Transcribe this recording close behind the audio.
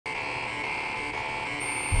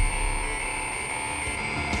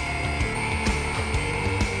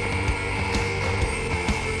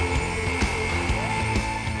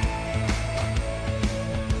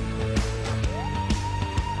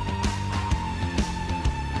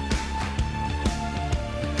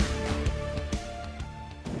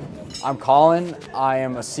I'm Colin. I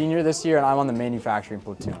am a senior this year and I'm on the manufacturing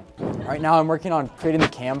platoon. Right now I'm working on creating the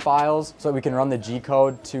CAM files so that we can run the G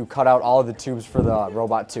code to cut out all of the tubes for the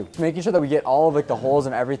robot tube. Making sure that we get all of the holes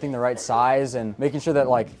and everything the right size, and making sure that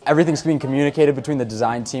everything's being communicated between the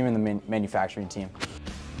design team and the manufacturing team.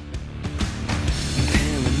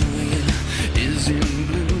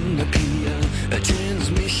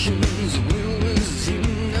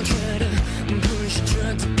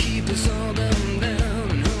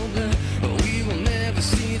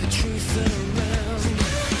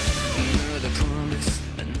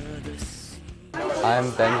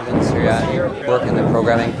 I'm Benjamin Sirianni, work in the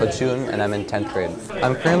programming platoon, and I'm in 10th grade.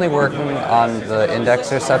 I'm currently working on the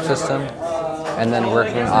indexer subsystem, and then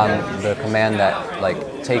working on the command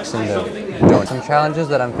that takes in the donut. Some challenges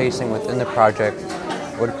that I'm facing within the project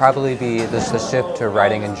would probably be the shift to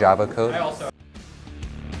writing in Java code.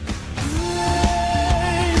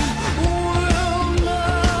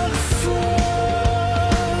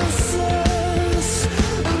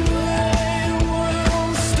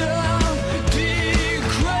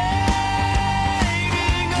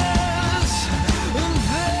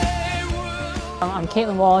 I'm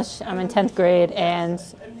Caitlin Walsh, I'm in 10th grade, and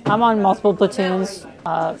I'm on multiple platoons,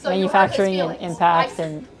 manufacturing and impact,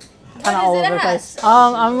 and kind of all over the place.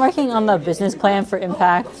 I'm working on the business plan for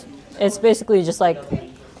impact. It's basically just like a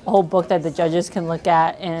whole book that the judges can look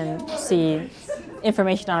at and see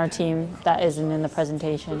information on our team that isn't in the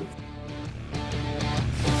presentation.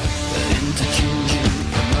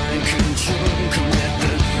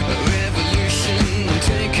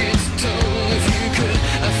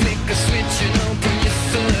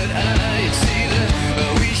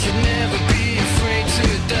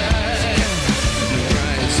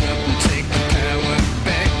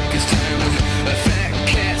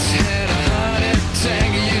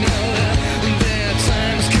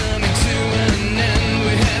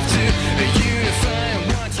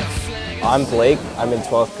 I'm Blake, I'm in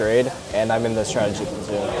 12th grade, and I'm in the strategy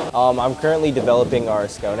platoon. I'm currently developing our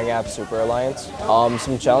scouting app, Super Alliance.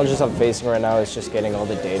 Some challenges I'm facing right now is just getting all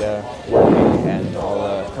the data working and all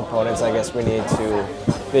the components I guess we need to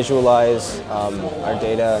visualize our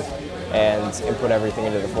data and input everything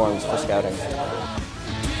into the forms for scouting.